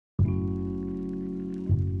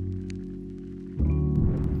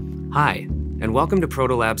Hi, and welcome to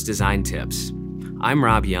Protolabs Design Tips. I'm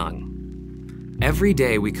Rob Young. Every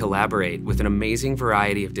day we collaborate with an amazing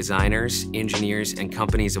variety of designers, engineers, and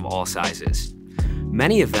companies of all sizes.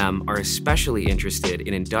 Many of them are especially interested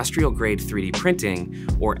in industrial-grade 3D printing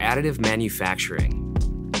or additive manufacturing.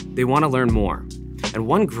 They want to learn more, and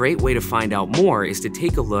one great way to find out more is to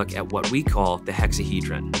take a look at what we call the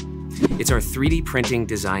hexahedron. It's our 3D printing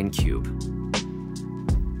design cube.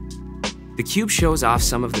 The cube shows off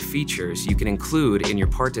some of the features you can include in your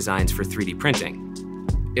part designs for 3D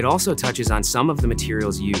printing. It also touches on some of the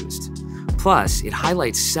materials used. Plus, it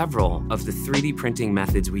highlights several of the 3D printing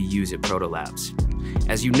methods we use at Protolabs.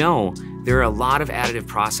 As you know, there are a lot of additive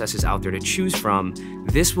processes out there to choose from.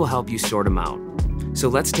 This will help you sort them out. So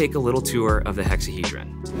let's take a little tour of the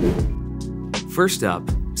hexahedron. First up,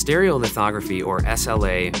 stereolithography or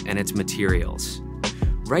SLA and its materials.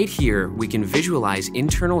 Right here, we can visualize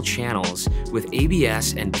internal channels with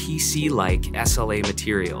ABS and PC-like SLA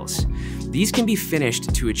materials. These can be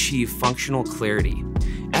finished to achieve functional clarity.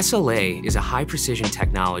 SLA is a high-precision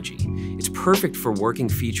technology. It's perfect for working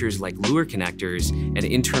features like lure connectors and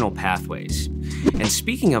internal pathways. And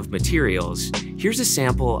speaking of materials, here's a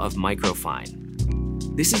sample of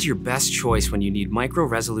microfine. This is your best choice when you need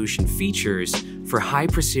micro-resolution features for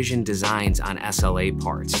high-precision designs on SLA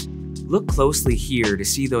parts. Look closely here to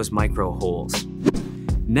see those micro holes.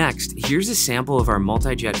 Next, here's a sample of our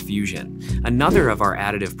multi-jet fusion, another of our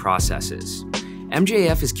additive processes.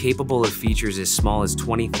 MJF is capable of features as small as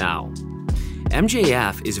 20 thou.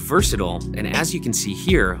 MJF is versatile and, as you can see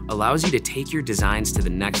here, allows you to take your designs to the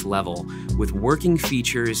next level with working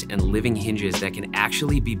features and living hinges that can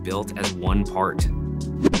actually be built as one part.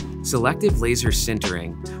 Selective laser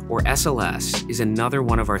sintering, or SLS, is another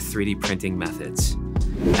one of our 3D printing methods.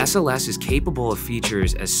 SLS is capable of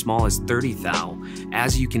features as small as 30 thou,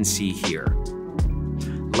 as you can see here.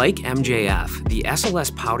 Like MJF, the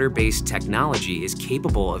SLS powder-based technology is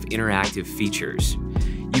capable of interactive features.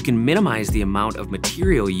 You can minimize the amount of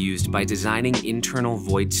material used by designing internal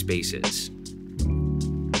void spaces.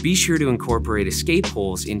 Be sure to incorporate escape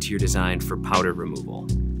holes into your design for powder removal.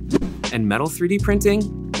 And metal 3D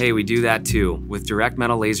printing? Hey, we do that too, with direct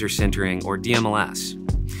metal laser sintering, or DMLS.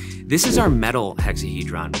 This is our metal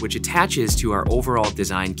hexahedron, which attaches to our overall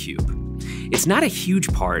design cube. It's not a huge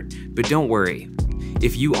part, but don't worry.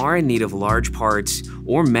 If you are in need of large parts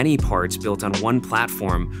or many parts built on one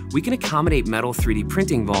platform, we can accommodate metal 3D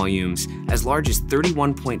printing volumes as large as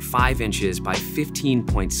 31.5 inches by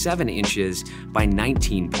 15.7 inches by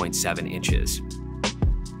 19.7 inches.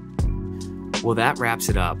 Well, that wraps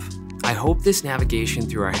it up. I hope this navigation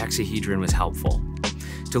through our hexahedron was helpful.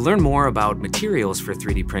 To learn more about materials for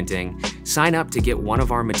 3D printing, sign up to get one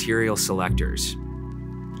of our material selectors.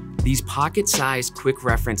 These pocket-sized quick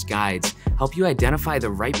reference guides help you identify the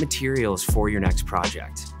right materials for your next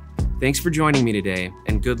project. Thanks for joining me today,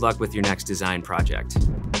 and good luck with your next design project.